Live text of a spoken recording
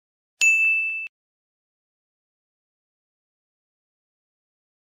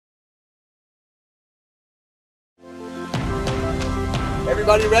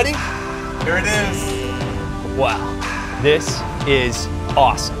Everybody ready? Here it is. Wow, this is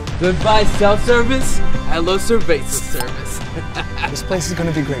awesome. Goodbye self-service, hello cerveza service. This place is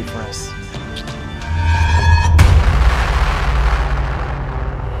gonna be great for us.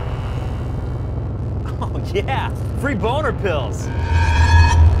 Oh yeah, free boner pills.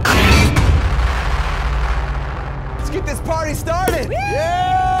 Let's get this party started.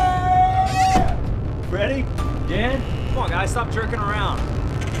 Yeah! Ready? Dan? Come on guys, stop jerking around.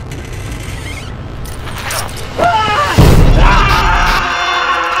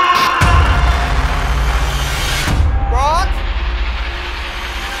 Brock?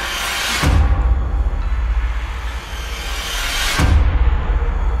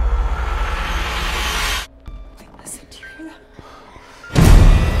 Listen, do you hear that?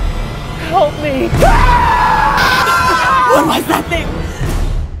 Help me! What was that thing?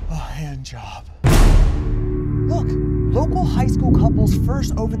 A hand job. Look, local high school couple's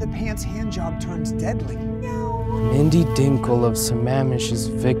first over-the-pants hand job turns deadly. Mindy Dinkle of Sammamish is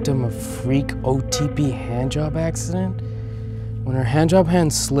victim of freak OTP handjob accident when her handjob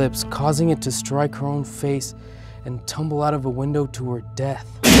hand slips, causing it to strike her own face and tumble out of a window to her death.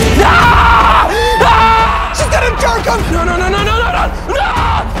 Ah! Ah! She's got a jerk him! No, no, no, no, no, no, no!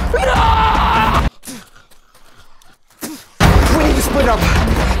 No! We need to split up.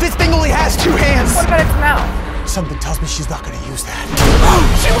 This thing only has two hands. What about its mouth? Something tells me she's not gonna use that.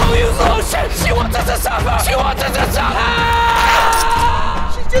 She won't use lotion! She wants us to suffer! She wants us to suffer!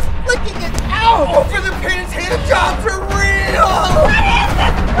 She's just flicking it out! Over-the-pants hand jobs are real! What is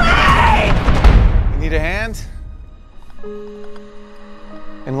this place? You need a hand?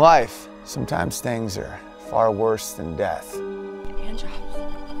 In life, sometimes things are far worse than death.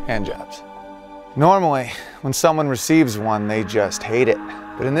 Handjobs. Hand jobs. Normally, when someone receives one, they just hate it.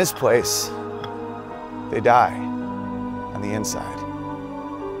 But in this place, they die on the inside.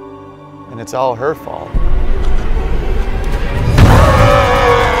 And it's all her fault.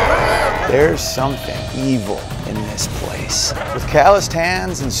 There's something evil in this place. With calloused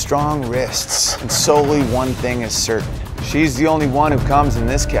hands and strong wrists, and solely one thing is certain. She's the only one who comes in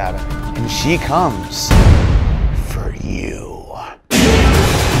this cabin, and she comes for you.